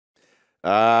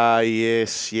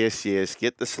Yes.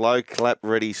 Get the slow clap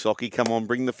ready, Socky. Come on,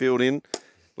 bring the field in.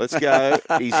 Let's go.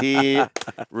 He's here.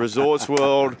 Resorts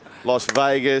World, Las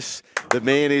Vegas. The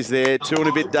man is there. 2 and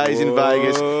a bit days in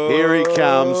Vegas. Here he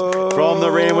comes from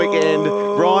the Randwick end.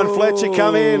 Bryan Fletcher,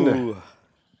 come in.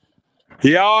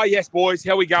 Yeah, yes, boys.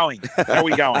 How we going?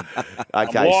 Okay. I'm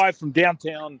live from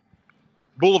downtown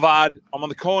Boulevard. I'm on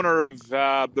the corner of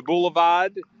the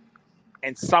Boulevard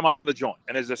and some other joint.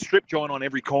 And there's a strip joint on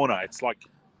every corner. It's like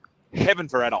heaven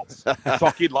for adults.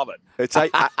 So you'd love it. It's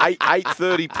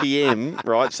 8:30 p.m.,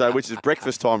 right? So, which is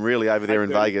breakfast time really over there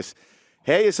in Vegas.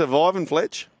 How you surviving,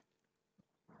 Fletch?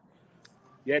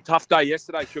 Yeah, tough day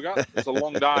yesterday, Sugar. It was a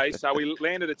long day. So we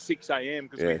landed at 6 a.m.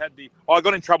 because we had I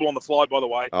got in trouble on the flight, by the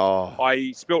way. Oh.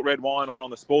 I spilt red wine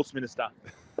on the sports minister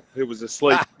who was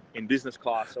asleep in business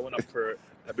class. So I went up for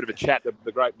a bit of a chat,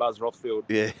 the great Buzz Rothfield.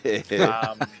 Yeah.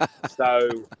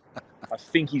 So I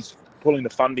think he's pulling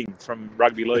the funding from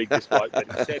rugby league, this bloke.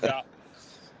 But he said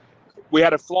we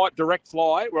had a direct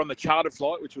flight. We're on the chartered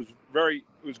flight, which was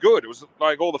good. It was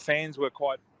like all the fans were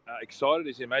quite excited,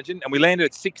 as you imagine. And we landed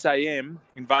at 6 a.m.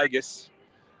 in Vegas.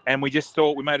 And we just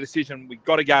thought, we made a decision, we've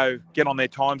got to go get on their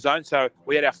time zone. So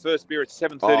we had our first beer at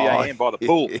 7:30 a.m. by the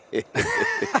pool. And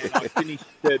I finished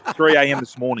at 3 a.m.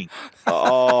 this morning.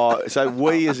 Oh, so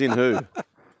we as in who?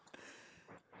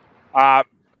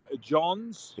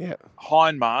 Johns,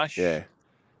 Hindmarsh,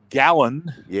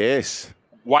 Gallen, yes,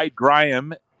 Wade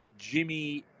Graham,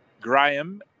 Jimmy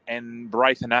Graham, and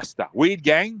Brayton Astor. Weird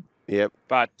gang. Yep.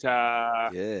 But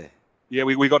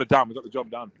we got it done. We got the job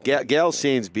done. Gal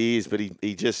sands beers, but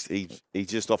he's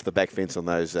just off the back fence on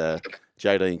those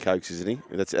JD and Cokes, isn't he?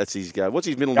 That's his go. What's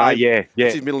his middle name? Yeah.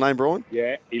 What's his middle name, Bryan?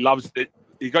 Yeah, he loves it.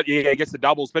 He gets the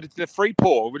doubles, but it's the free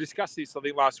pour. We discussed this, I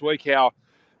think, last week, how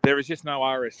there is just no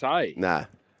RSA. Nah.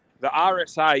 The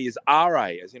RSA is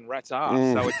RA, as in rats are.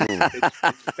 So it's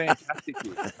fantastic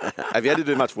here. Have you had to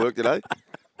do much work today?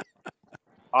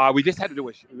 We just had to do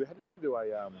a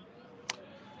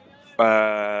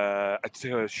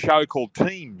show called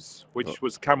Teams, which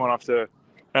was come on after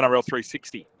NRL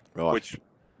 360. Right.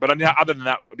 But other than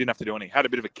that, I didn't have to do any. Had a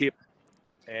bit of a kip,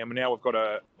 and now we've got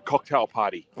a cocktail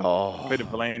party. Oh. Peter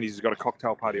Palandis has got a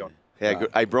cocktail party on. How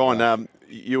good. Hey, Bryan,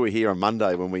 you were here on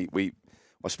Monday when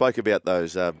I spoke about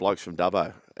those blokes from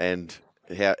Dubbo and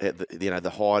how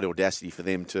the height audacity for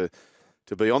them to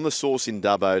be on the Source in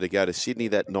Dubbo, to go to Sydney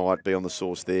that night, be on the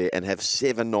Source there, and have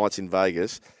 7 nights in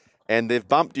Vegas, and they've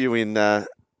bumped you in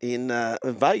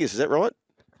Vegas. Is that right?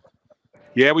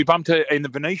 Yeah, we bumped it in the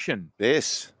Venetian.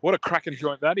 Yes. What a cracking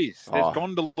joint that is. There's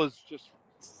gondolas just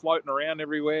floating around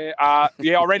everywhere. I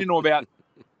ran into about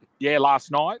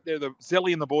last night. They're the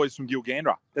Zelly and the boys from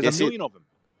Gilgandra. There's a million of them.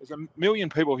 There's a million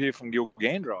people here from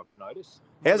Gilgandra, I've noticed.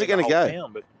 How's it going to go?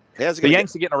 The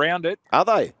Yanks are getting around it. Are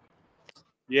they?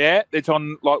 Yeah, it's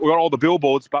on. We've got all the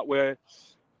billboards, but the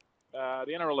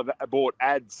NRL have bought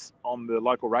ads on the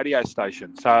local radio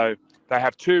station, so they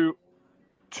have two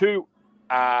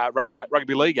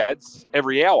rugby league ads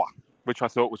every hour, which I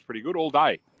thought was pretty good all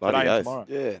day. Today and tomorrow.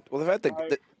 Yeah, well, they've had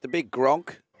the big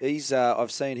Gronk. He's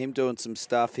I've seen him doing some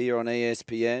stuff here on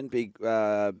ESPN. Big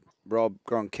Rob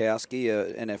Gronkowski,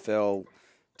 NFL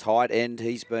tight end.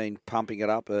 He's been pumping it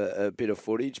up a bit of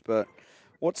footage, but.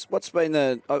 What's been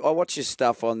I watch your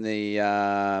stuff on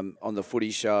the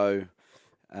footy show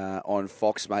on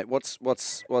Fox, mate. What's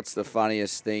the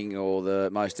funniest thing or the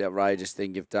most outrageous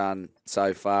thing you've done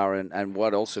so far, and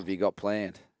what else have you got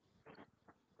planned?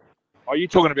 Are you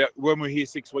talking about when we were here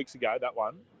 6 weeks ago? That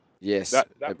one. Yes. That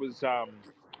was Well,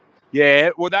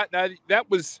 that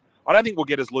was. I don't think we'll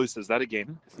get as loose as that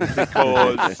again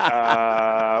because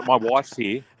my wife's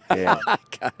here. Yeah.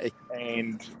 Okay.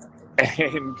 And.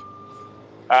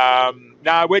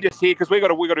 No, we're just here because we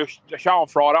got a show on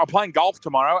Friday. I'm playing golf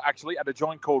tomorrow, actually, at a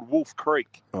joint called Wolf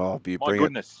Creek. Oh, my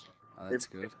goodness! That's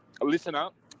good. A listener,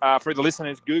 for the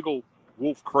listeners, Google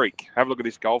Wolf Creek. Have a look at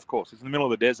this golf course. It's in the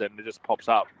middle of the desert, and it just pops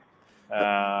up.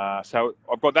 So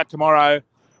I've got that tomorrow.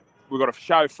 We've got a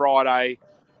show Friday,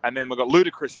 and then we've got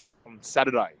Ludacris on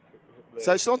Saturday.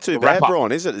 So it's not too bad,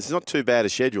 Bryan, is it? It's not too bad a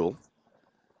schedule.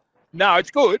 No,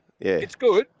 it's good. Yeah. It's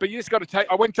good, but you just got to take.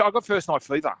 I got first night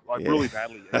fever, really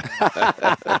badly.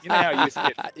 You know how you just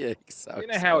get.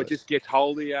 How it just gets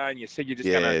hold of you, and you said you're just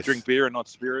going to drink beer and not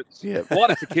spirits. Yeah.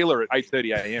 Light a tequila at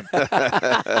 8:30 a.m.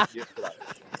 yesterday.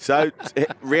 So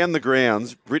round the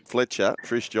grounds, Britt Fletcher,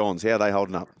 Trish Johns, how are they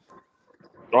holding up?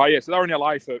 Oh yeah, so they were in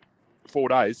LA for 4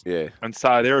 days. Yeah. And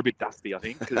so they're a bit dusty, I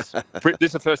think, because this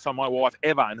is the first time my wife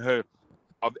I've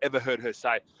ever heard her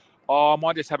say, "Oh, I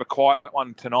might just have a quiet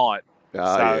one tonight."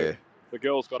 The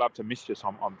girls got up to mischief,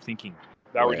 I'm thinking.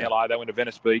 They were in LA. They went to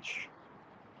Venice Beach.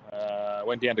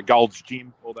 went down to Gold's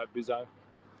Gym, all that bizzo.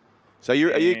 So are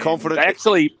you confident? They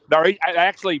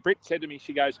actually, Britt said to me,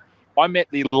 she goes, I met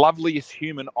the loveliest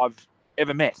human I've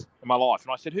ever met in my life.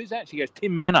 And I said, who's that? She goes,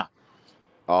 Tim Minner.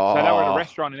 Oh. So they were at a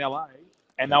restaurant in LA,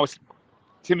 and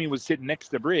Timmy was sitting next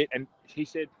to Britt, and he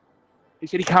said he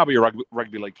can't be a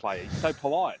rugby league player. He's so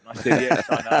polite. And I said, yes,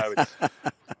 I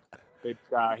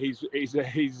know.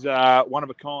 He's one of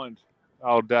a kind.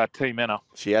 Old T Manor.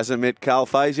 She hasn't met Carl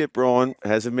Faze yet, Brian.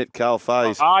 Hasn't met Carl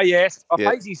Faze. Yes.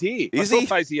 Faze's here. I saw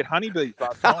Faze at Honeybees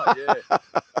last night, yeah.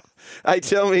 Hey,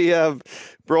 tell me,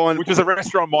 Brian. Which is a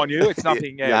restaurant, mind you. It's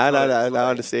nothing. No, I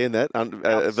understand that.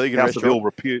 A vegan House restaurant. of ill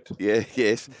repute. Yeah,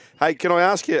 yes. Hey, can I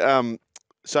ask you,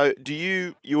 so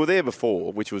you were there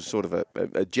before, which was sort of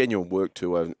a genuine work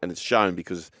tour, and it's shown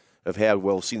because of how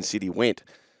well Sin City went.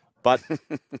 But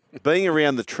being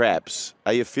around the traps,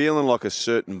 are you feeling like a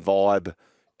certain vibe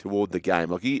toward the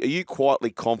game? Like, are you quietly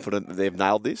confident that they've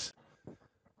nailed this?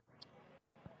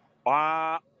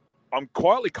 I'm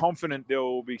quietly confident there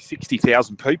will be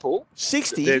 60,000 people.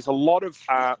 60? There's a lot of,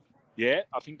 I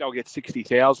think they'll get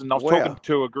 60,000. I was talking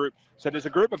to a group. So there's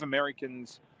a group of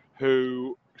Americans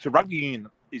so rugby union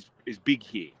is big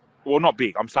here. Well, not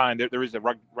big. I'm saying there is a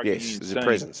rugby union Yes, there's scene. a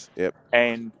presence. Yep.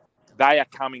 And they are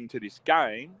coming to this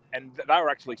game, and they were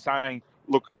actually saying,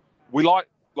 look, we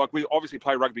obviously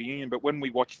play rugby union, but when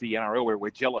we watch the NRL, we're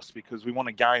jealous because we want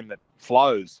a game that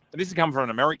flows. And this is coming from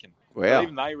an American. Wow. So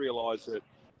even they realise that,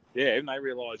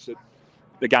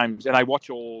 the games, and they watch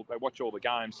all the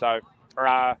games. So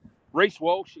Reece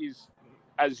Walsh is,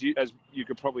 as you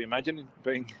could probably imagine,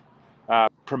 being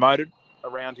promoted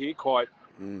around here quite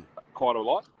a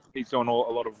lot. He's doing a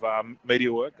lot of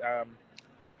media work.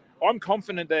 I'm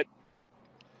confident that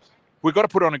we've got to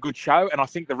put on a good show, and I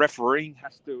think the refereeing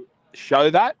has to show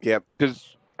that. Yep.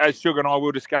 Because as Sugar and I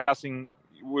were discussing,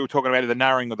 we were talking about the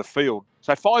narrowing of the field.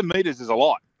 So 5 metres is a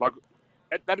lot. Like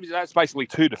that's basically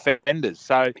 2 defenders.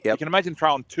 So you can imagine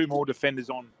throwing 2 more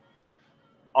defenders on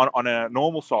a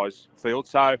normal size field.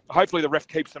 So hopefully the ref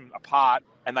keeps them apart,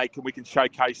 and we can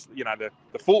showcase the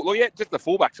just the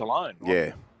fullbacks alone.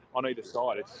 Yeah. On either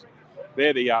side,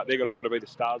 they're going to be the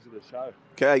stars of the show.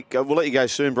 Okay, we'll let you go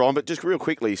soon, Brian, but just real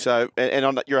quickly. So,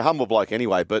 you're a humble bloke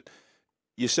anyway, but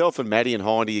yourself and Maddie and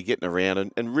Hindy are getting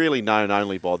around and really known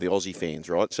only by the Aussie fans,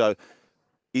 right? So,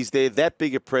 is there that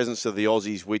big a presence of the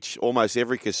Aussies, which almost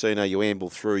every casino you amble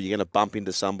through, you're going to bump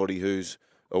into somebody who's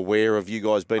aware of you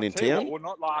guys being in town? Well,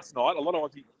 not last night. A lot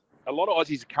of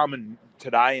Aussies are coming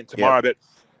today and tomorrow, but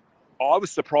I was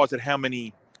surprised at how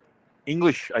many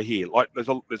English are here. Like there's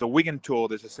a Wigan tour,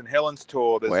 there's a St Helens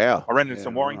tour. I ran into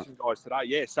some Warrington guys today.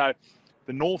 Yeah, so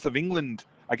the north of England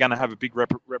are going to have a big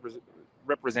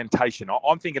representation.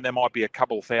 I'm thinking there might be a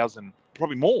couple of thousand,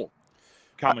 probably more,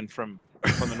 coming from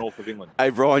the north of England. Hey,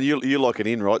 Brian, you lock it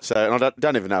in, right? So, and I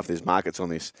don't even know if there's markets on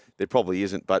this. There probably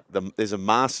isn't, but there's a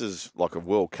Masters, like a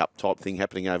World Cup type thing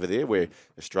happening over there where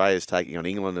Australia's taking on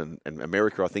England and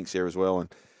America, I think, is there as well.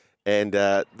 And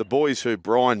the boys who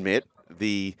Brian met,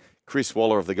 the Chris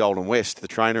Waller of the Golden West, the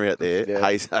trainer out there,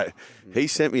 Hazo, he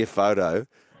sent me a photo,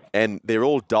 and they're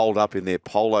all dolled up in their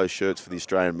polo shirts for the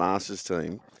Australian Masters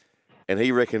team. And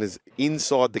he reckons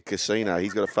inside the casino,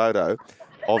 he's got a photo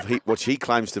of what he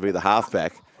claims to be the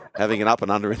halfback having an up and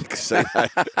under in the casino.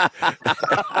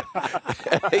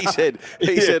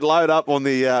 he said, load up on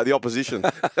the opposition.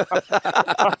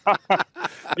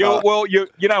 Well, you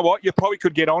know what? You probably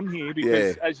could get on here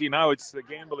because, as you know, it's the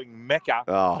gambling mecca.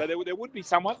 Oh. So there would be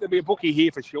someone. There'd be a bookie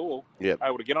here for sure. Yep.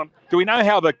 Able to get on. Do we know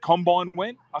how the combine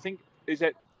went? I think, is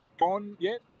it gone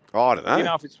yet? Oh, I don't know. You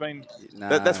know if it's been...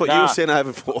 No. That's what you were sent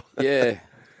over for. Yeah.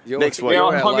 Next week. Yeah,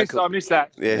 I missed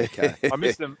that. Yeah. Okay. I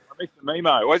missed the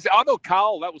Memo. I thought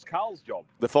Carl, that was Carl's job.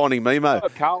 The Finding Memo. Oh,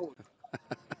 Carl.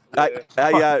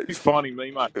 Hey, Finding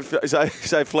Memo.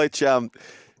 So Fletch, can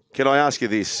I ask you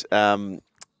this?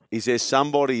 Is there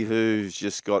somebody who's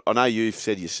just got, I know you've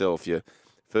said yourself, your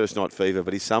first night fever,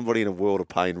 but is somebody in a world of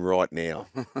pain right now?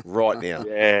 Right now.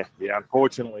 Yeah.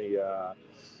 Unfortunately,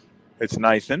 it's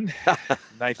Nathan.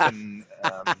 Nathan,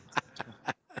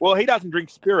 well, he doesn't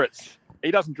drink spirits.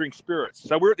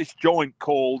 So we're at this joint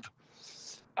called,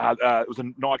 it was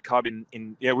a nightclub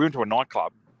we went to a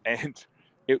nightclub, and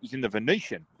it was in the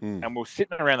Venetian. And we were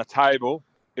sitting around the table.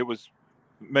 It was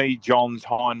me, Johns,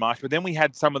 Hindmarsh, but then we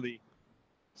had some of the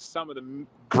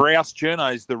grouse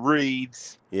journos, the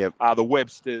Reeds, the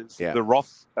Websters, the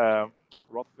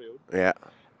Rothfield. Yeah.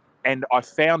 And I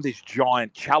found this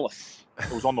giant chalice.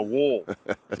 It was on the wall,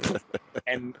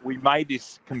 and we made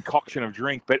this concoction of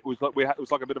drink. But it was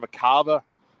like a bit of a carver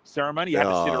ceremony. You had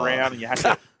to sit around, and you had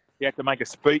to make a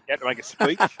speech. You had to make a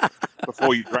speech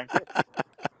before you drank it.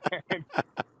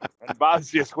 And Buzz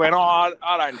just went, I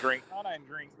don't drink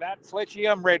that, Fletchy.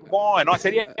 I'm red wine. I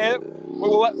said, yeah,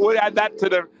 we'll add that to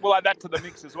the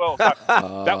mix as well. So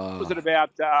that was at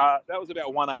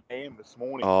about 1 a.m. this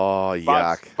morning. Oh,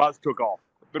 yuck. Buzz took off.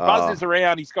 But Buzz is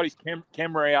around. He's got his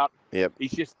camera out. Yep.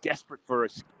 He's just desperate for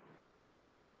us.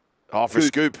 Oh, for a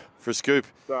scoop.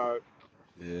 So,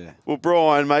 yeah. Well,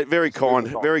 Bryan, mate, very kind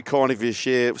of you to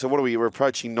share. So what are we? We're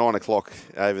approaching 9 o'clock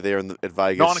over there at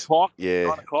Vegas. 9 o'clock? Yeah.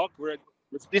 9 o'clock.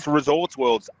 This Resorts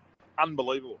World's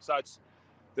unbelievable. So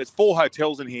there's 4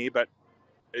 hotels in here, but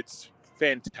it's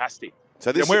fantastic.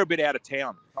 So and we're a bit out of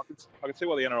town. I can see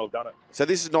why the NRL have done it. So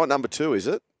this is night number 2, is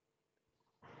it?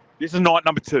 This is night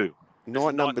number 2.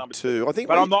 Night number 2. I think.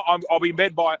 But I'm not. I'll be in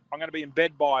bed by. I'm going to be in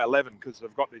bed by 11 because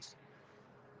I've got this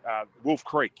Wolf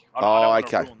Creek. I don't want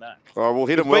to ruin that. All right, we'll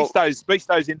hit him well.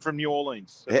 Beasto's in from New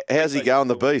Orleans. So how's he going,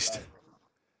 the Beast?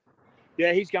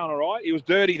 Yeah, he's going all right. He was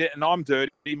dirty, and I'm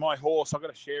dirty. My horse, I've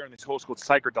got a share in this horse called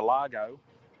Sacred Delago,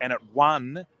 and it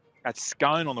won at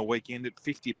Scone on the weekend at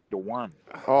 50-1.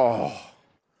 Oh.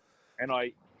 And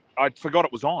I forgot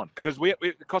it was on because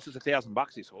it cost us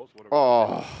 $1,000 this horse. Whatever.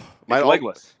 Oh, mate,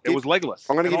 legless. It was legless.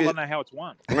 I don't know how it's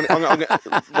won.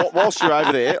 Whilst you're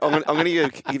over there, I'm going to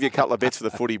give you a couple of bets for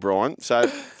the footy, Bryan. So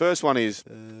first one is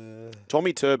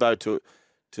Tommy Turbo to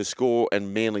score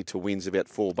and Manly to win's about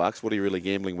 $4. What are you really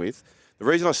gambling with? The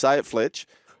reason I say it, Fletch,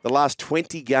 the last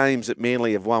 20 games that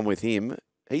Manly have won with him,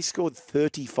 he scored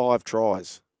 35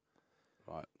 tries.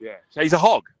 Right. Yeah. So he's a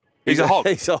hog. He's a hog.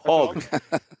 He's a hog.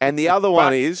 And the other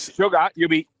one is Sugar. You'll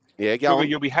be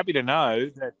happy to know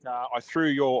that I threw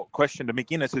your question to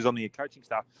Mick Innes, who's on the coaching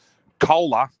staff.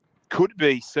 Kohler could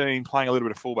be seen playing a little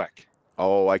bit of fullback.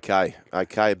 Oh, okay,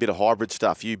 a bit of hybrid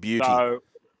stuff. You beauty.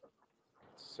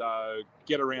 So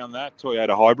get around that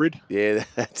Toyota hybrid. Yeah,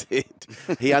 that's it.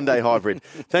 Hyundai hybrid.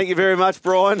 Thank you very much,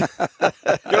 Bryan.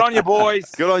 Good on you, boys.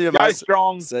 Good on you, Go mate.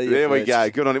 strong. There we go.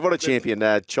 Good on you. What a champion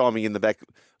chiming in the back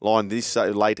line this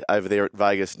so late over there at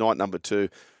Vegas, night number 2.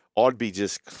 I'd be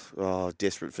just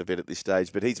desperate for a bet at this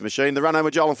stage, but he's a machine. The run home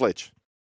with Joel and Fletch.